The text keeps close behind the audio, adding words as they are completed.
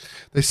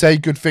They say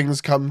good things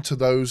come to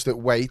those that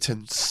wait,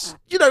 and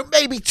you know,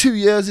 maybe 2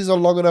 years is a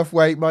long enough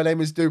wait. My name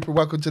is Dupe, and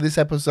welcome to this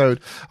episode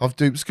of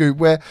Dupe Scoop,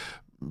 where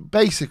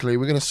basically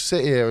we're going to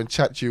sit here and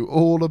chat to you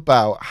all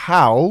about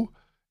how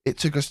it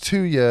took us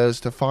 2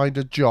 years to find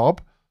a job,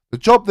 the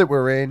job that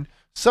we're in,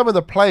 some of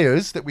the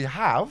players that we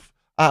have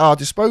at our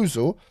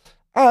disposal,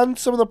 and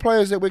some of the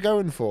players that we're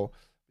going for,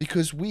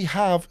 because we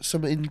have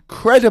some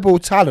incredible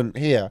talent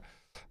here,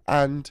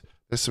 and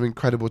there's some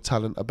incredible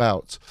talent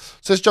about.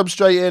 So let's jump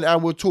straight in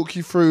and we'll talk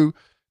you through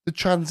the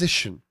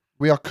transition.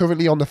 We are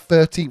currently on the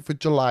 13th of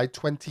July,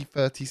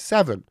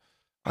 2037.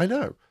 I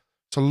know,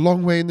 it's a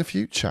long way in the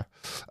future.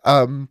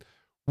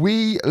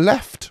 We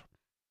left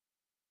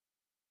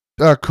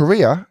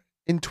Korea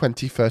in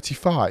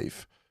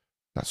 2035.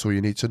 That's all you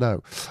need to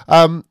know.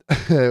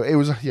 It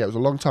was a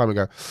long time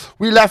ago.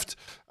 We left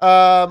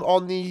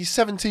on the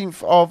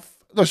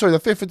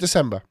 5th of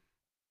December.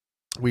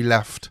 We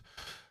left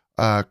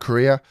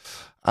Korea,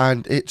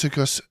 and it took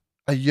us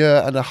a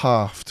year and a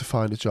half to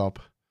find a job.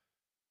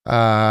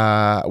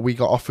 We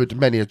got offered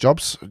many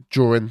jobs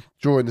during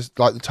this,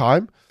 like, the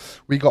time.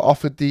 We got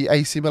offered the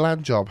AC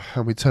Milan job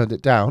and we turned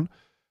it down.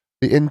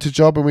 The Inter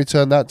job, and we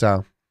turned that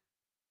down.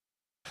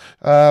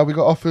 We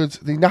got offered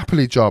the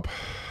Napoli job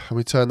and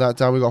we turned that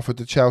down. We got offered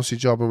the Chelsea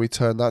job and we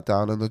turned that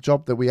down. And the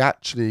job that we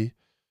actually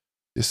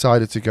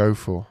decided to go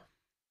for,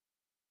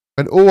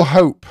 when all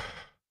hope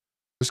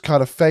was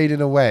kind of fading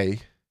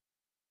away,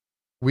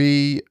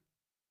 we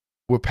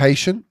were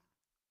patient,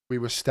 we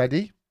were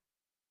steady,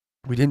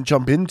 we didn't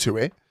jump into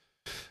it.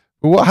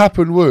 But what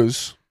happened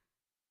was,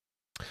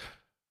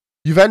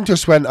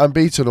 Juventus went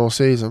unbeaten all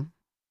season,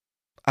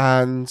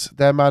 and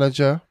their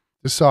manager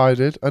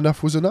decided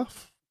enough was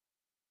enough.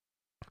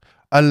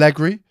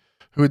 Allegri,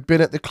 who had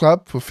been at the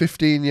club for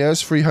 15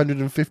 years,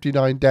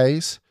 359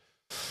 days,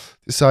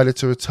 decided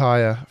to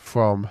retire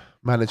from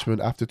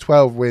management after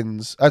 12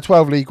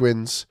 league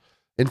wins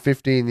in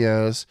 15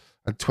 years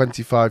and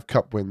 25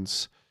 cup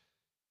wins.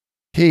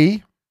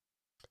 He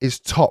is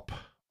top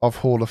of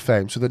Hall of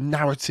Fame. So the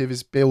narrative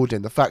is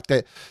building. The fact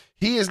that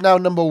he is now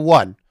number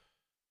one.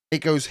 It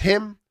goes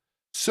him,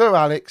 Sir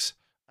Alex,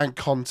 and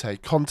Conte.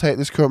 Conte, at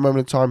this current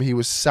moment in time, he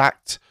was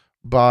sacked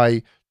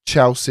by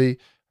Chelsea,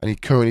 and he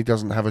currently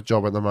doesn't have a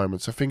job at the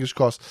moment. So fingers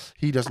crossed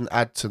he doesn't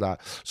add to that.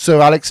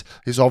 Sir Alex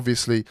is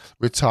obviously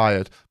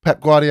retired.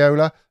 Pep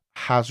Guardiola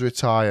has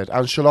retired.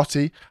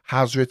 Ancelotti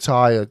has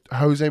retired.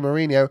 Jose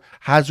Mourinho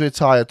has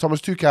retired.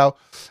 Thomas Tuchel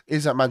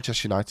is at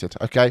Manchester United.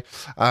 Okay,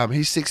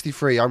 he's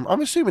 63.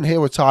 I'm assuming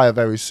he'll retire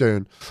very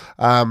soon.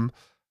 And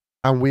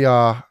we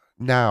are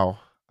now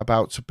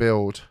about to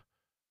build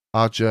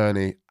our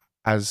journey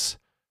as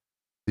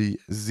the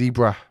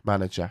Zebra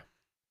manager.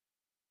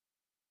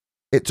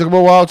 It took him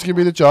a while to give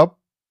me the job.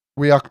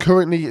 We are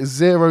currently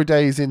 0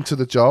 days into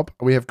the job.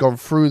 We have gone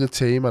through the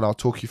team, and I'll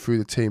talk you through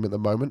the team at the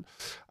moment.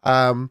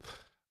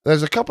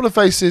 There's a couple of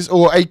faces,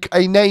 or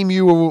a name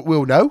you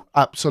will know,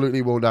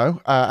 absolutely will know,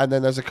 and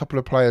then there's a couple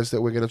of players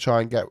that we're going to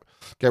try and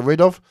get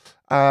rid of,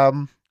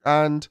 and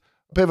a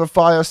bit of a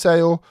fire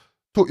sale,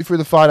 talk you through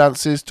the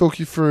finances, talk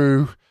you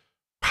through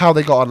how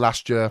they got on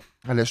last year,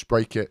 and let's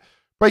break it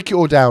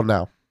all down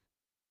now.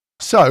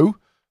 So,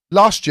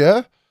 last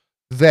year,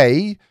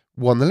 they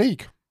won the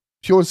league.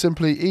 Pure and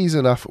simply, easy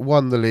enough,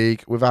 won the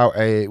league without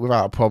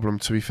a problem,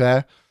 to be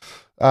fair.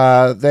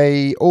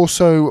 They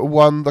also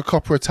won the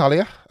Coppa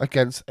Italia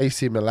against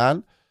AC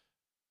Milan,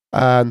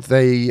 and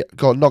they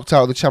got knocked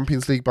out of the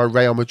Champions League by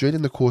Real Madrid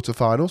in the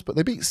quarterfinals, but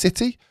they beat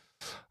City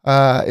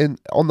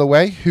on the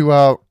way, who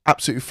are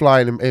absolutely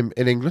flying in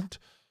England.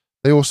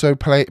 They also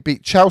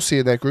beat Chelsea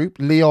in their group,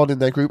 Lyon in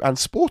their group, and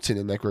Sporting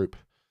in their group.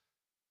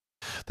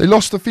 They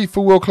lost the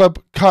FIFA World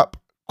Club Cup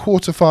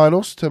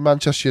quarterfinals to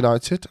Manchester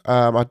United.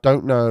 I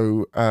don't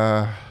know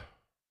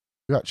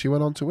who actually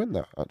went on to win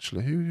that.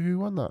 Actually, who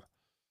won that?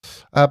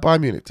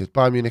 Bayern Munich did.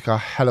 Bayern Munich are a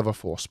hell of a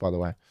force, by the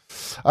way.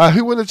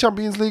 Who won the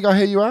Champions League, I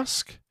hear you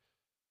ask?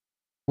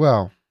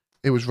 Well,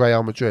 it was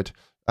Real Madrid.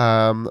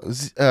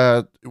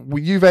 Juve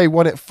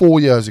won it 4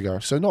 years ago,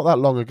 so not that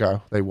long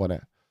ago they won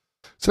it.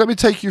 So let me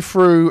take you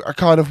through a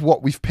kind of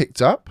what we've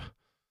picked up.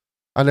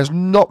 And there's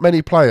not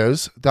many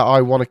players that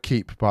I want to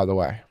keep, by the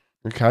way.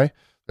 Okay?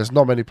 There's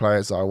not many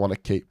players that I want to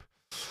keep.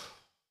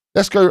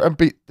 Let's go and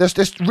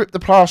let's rip the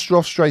plaster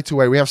off straight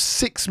away. We have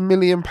 £6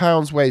 million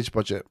wage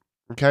budget.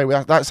 Okay,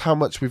 that's how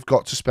much we've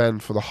got to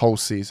spend for the whole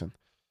season.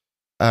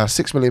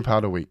 £6 million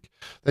a week.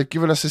 They've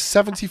given us a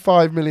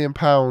 £75 million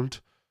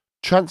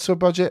transfer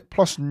budget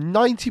plus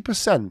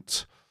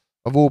 90%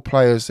 of all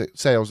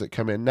sales that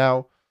come in.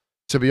 Now,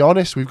 to be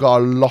honest, we've got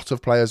a lot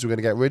of players we're going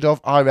to get rid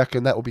of. I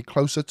reckon that will be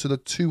closer to the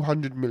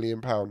 £200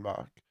 million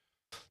mark.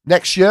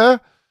 Next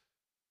year,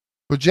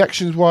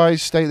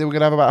 projections-wise, state that we're going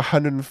to have about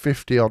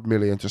 150 odd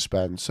million to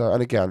spend. So,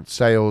 and again,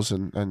 sales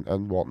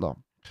and whatnot.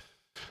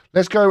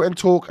 Let's go and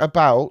talk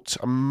about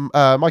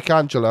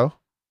Michelangelo,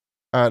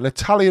 an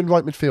Italian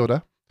right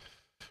midfielder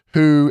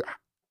who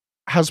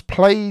has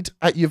played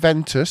at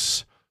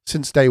Juventus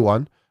since day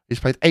one. He's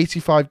played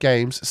 85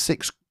 games,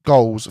 6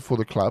 goals for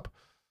the club.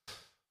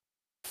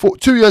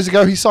 2 years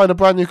ago, he signed a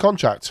brand new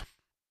contract.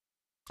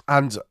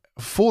 And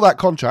for that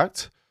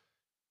contract,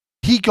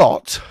 he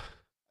got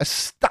a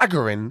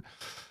staggering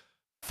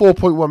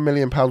 £4.1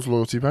 million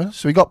loyalty bonus.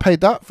 So he got paid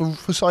that for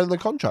signing the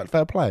contract.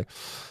 Fair play.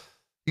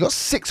 He got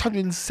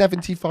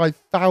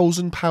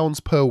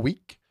 £675,000 per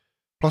week,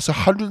 plus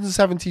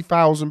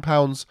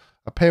 £170,000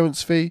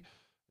 appearance fee.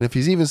 And if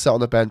he's even sat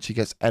on the bench, he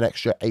gets an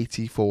extra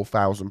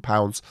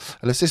 £84,000,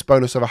 an assist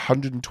bonus of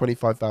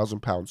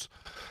 £125,000.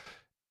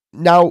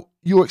 Now,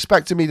 you're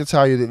expecting me to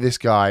tell you that this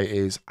guy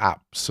is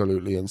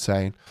absolutely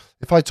insane.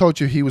 If I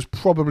told you he was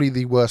probably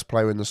the worst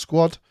player in the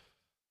squad,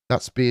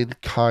 that's being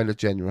kind of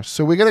generous.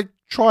 So we're going to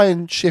try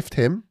and shift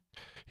him.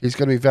 He's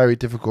going to be very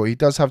difficult. He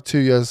does have 2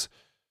 years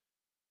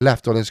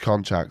left on his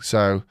contract.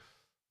 So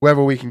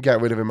whether we can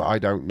get rid of him, I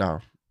don't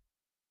know.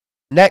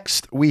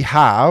 Next, we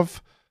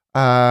have...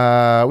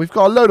 we've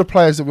got a load of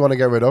players that we want to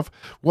get rid of.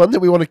 One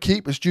that we want to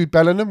keep is Jude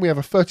Bellingham. We have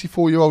a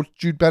 34-year-old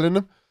Jude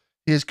Bellingham.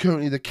 He is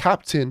currently the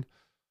captain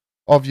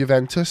of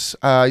Juventus.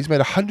 He's made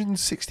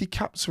 160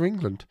 caps for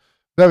England.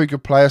 Very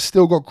good player.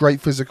 Still got great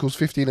physicals.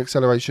 15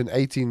 acceleration,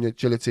 18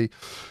 agility,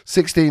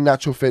 16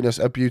 natural fitness.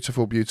 A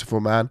beautiful, beautiful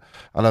man.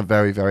 And I'm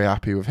very, very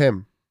happy with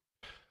him.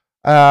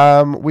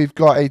 We've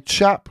got a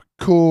chap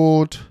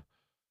called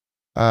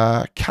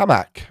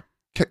Kamak.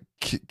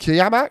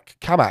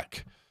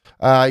 Kamak.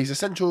 He's a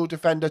central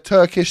defender,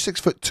 Turkish,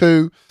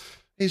 6'2".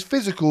 His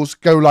physicals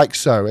go like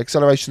so.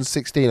 Acceleration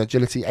 16,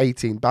 agility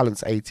 18,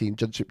 balance 18,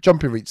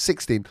 jumping reach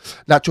 16,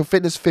 natural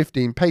fitness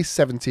 15, pace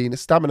 17,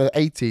 stamina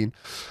 18,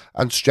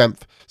 and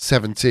strength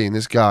 17.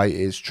 This guy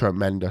is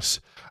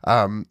tremendous.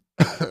 He'll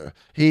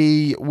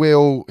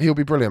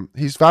be brilliant.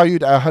 He's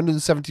valued at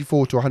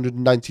 174 to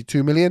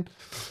 192 million.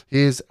 He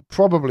is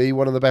probably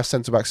one of the best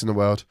centre-backs in the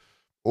world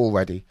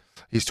already.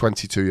 He's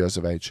 22 years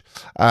of age.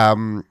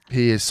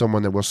 He is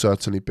someone that we'll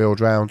certainly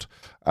build around.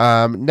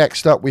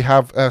 Next up, we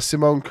have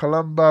Simone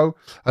Colombo,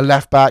 a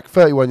left-back,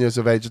 31 years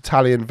of age,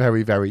 Italian,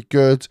 very, very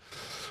good.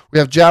 We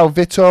have João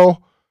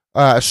Vitor,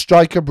 a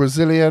striker,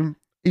 Brazilian.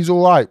 He's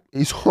all right.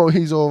 He's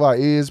all right.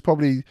 He is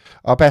probably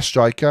our best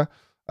striker.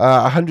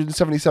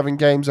 177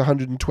 games,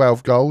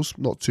 112 goals.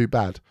 Not too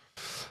bad.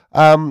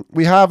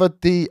 We have a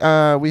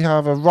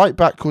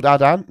right-back called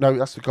Adan. No,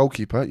 that's the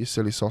goalkeeper, you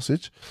silly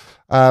sausage.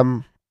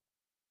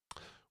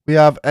 We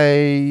have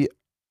I'm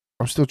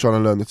still trying to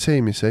learn the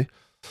team, you see.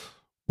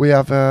 We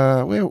have,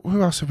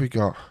 who else have we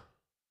got?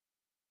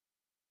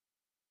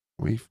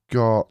 We've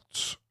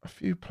got a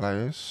few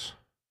players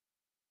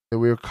that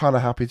we were kind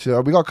of happy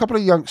to. We got a couple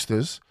of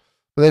youngsters,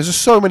 but there's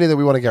just so many that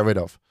we want to get rid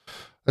of.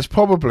 There's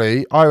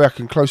probably, I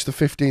reckon, close to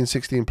 15,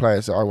 16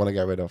 players that I want to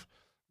get rid of.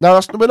 Now,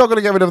 we're not going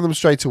to get rid of them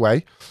straight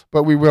away,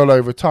 but we will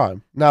over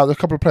time. Now, the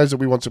couple of players that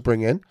we want to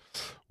bring in.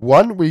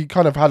 One, we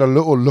kind of had a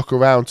little look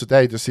around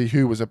today to see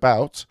who was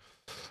about.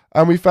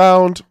 And we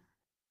found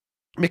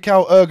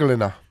Michael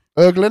Ergliner.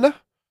 Ergliner.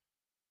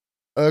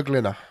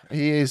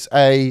 He is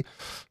a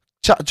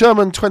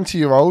German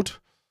 20-year-old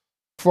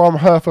from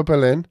Hertha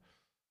Berlin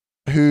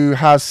who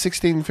has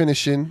 16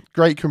 finishing,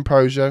 great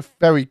composure,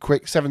 very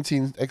quick,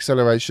 17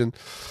 acceleration.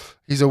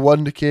 He's a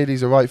wonder kid.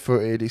 He's a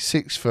right-footed. He's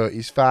 6 foot.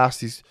 He's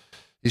fast. He's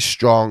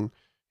strong.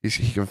 He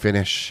can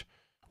finish.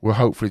 We'll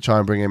hopefully try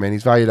and bring him in.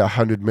 He's valued at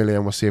 100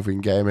 million. We'll see if we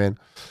can get him in.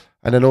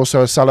 And then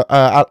also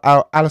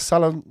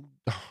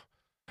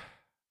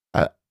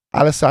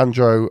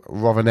Alessandro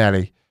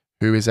Rovinelli,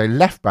 who is a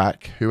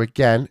left-back who,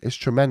 again, is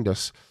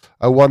tremendous.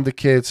 A wonder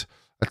kid,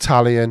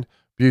 Italian,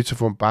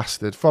 beautiful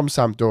bastard from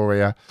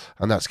Sampdoria,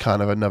 and that's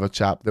kind of another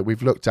chap that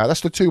we've looked at.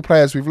 That's the two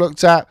players we've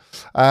looked at,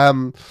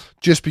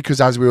 just because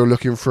as we were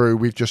looking through,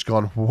 we've just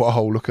gone,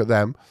 whoa, look at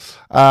them.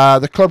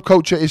 The club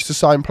culture is to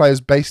sign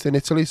players based in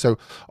Italy, so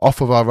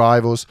off of our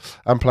rivals,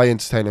 and play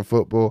entertaining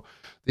football.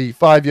 The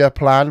 5-year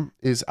plan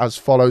is as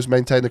follows: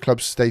 maintain the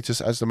club's status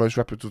as the most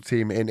reputable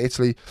team in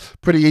Italy.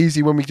 Pretty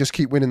easy when we just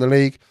keep winning the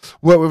league.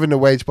 Work within the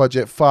wage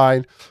budget,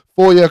 fine.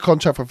 4-year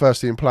contract for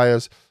first-team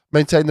players.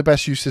 Maintain the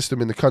best youth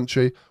system in the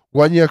country.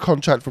 1-year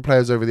contract for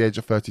players over the age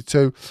of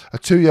 32. A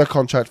 2-year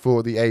contract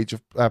for the age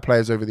of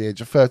players over the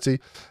age of 30.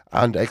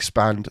 And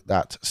expand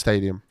that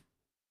stadium.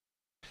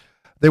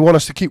 They want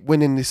us to keep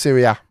winning the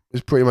Serie A.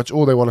 Is pretty much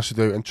all they want us to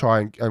do, and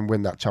try and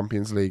win that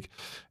Champions League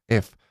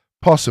if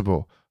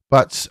possible.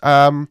 But,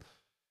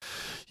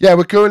 yeah,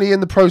 we're currently in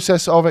the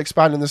process of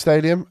expanding the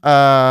stadium.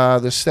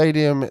 The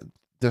stadium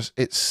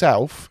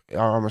itself,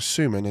 I'm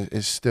assuming,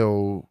 is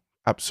still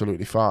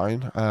absolutely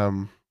fine.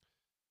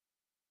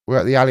 We're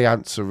at the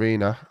Allianz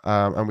Arena,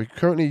 and we're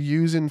currently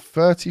using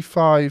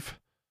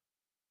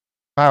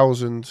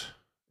 35,000.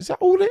 Is that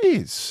all it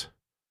is?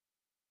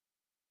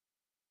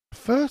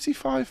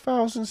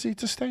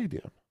 35,000-seater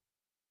stadium?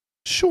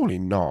 Surely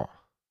not.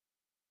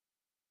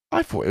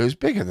 I thought it was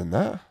bigger than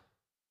that.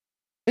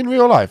 In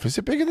real life, is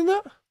it bigger than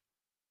that?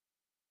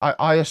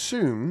 I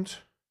assumed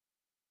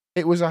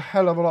it was a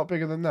hell of a lot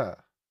bigger than that.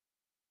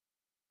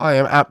 I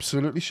am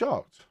absolutely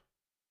shocked.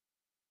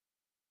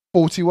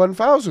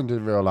 41,000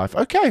 in real life.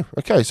 Okay.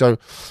 So,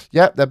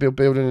 yeah, they're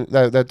building.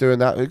 They're doing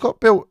that. It got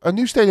built. A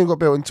new stadium got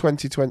built in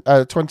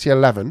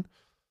 2011.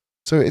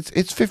 So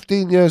it's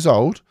 15 years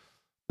old.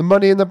 The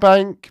Money in the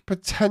Bank,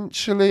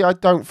 potentially. I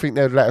don't think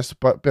they'd let us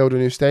build a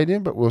new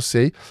stadium, but we'll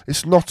see.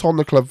 It's not on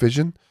the club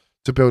vision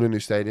to build a new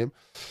stadium.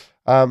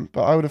 But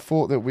I would have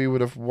thought that we would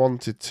have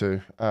wanted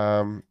to.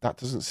 That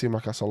doesn't seem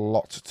like that's a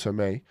lot to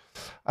me.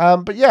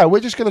 But yeah,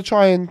 we're just going to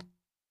try and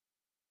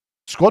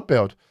squad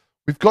build.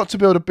 We've got to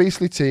build a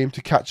beastly team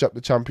to catch up the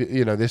champion.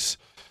 You know, this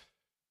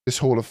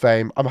Hall of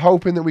Fame. I'm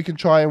hoping that we can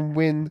try and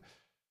win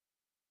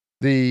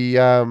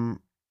the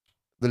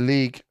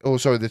league, or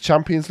sorry, the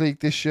Champions League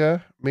this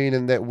year,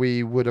 meaning that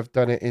we would have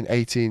done it in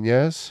 18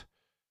 years.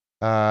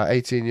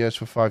 18 years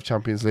for 5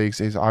 Champions Leagues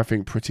is, I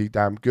think, pretty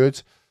damn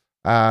good.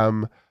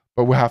 But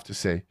we'll have to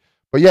see.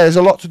 But yeah, there's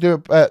a lot to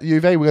do at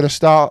Juve. We're going to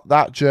start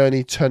that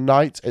journey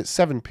tonight at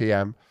 7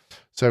 p.m.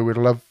 So we'd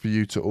love for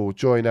you to all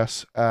join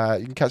us.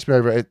 You can catch me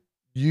over at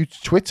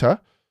Twitter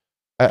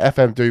at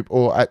FM Dupe,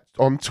 or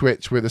on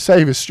Twitch where the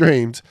save is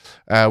streamed,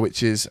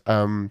 which is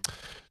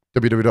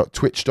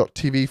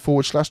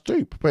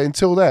www.twitch.tv/Dupe. But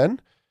until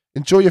then,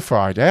 enjoy your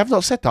Friday. I have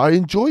not said that. I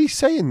enjoy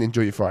saying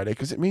enjoy your Friday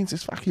because it means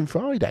it's fucking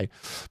Friday.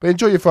 But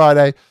enjoy your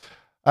Friday.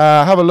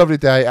 Have a lovely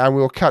day, and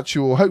we'll catch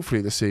you all hopefully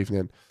this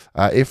evening.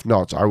 If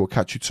not, I will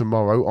catch you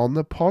tomorrow on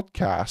the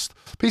podcast.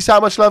 Peace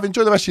out, much love.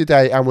 Enjoy the rest of your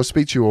day, and we'll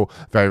speak to you all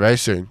very, very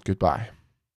soon. Goodbye.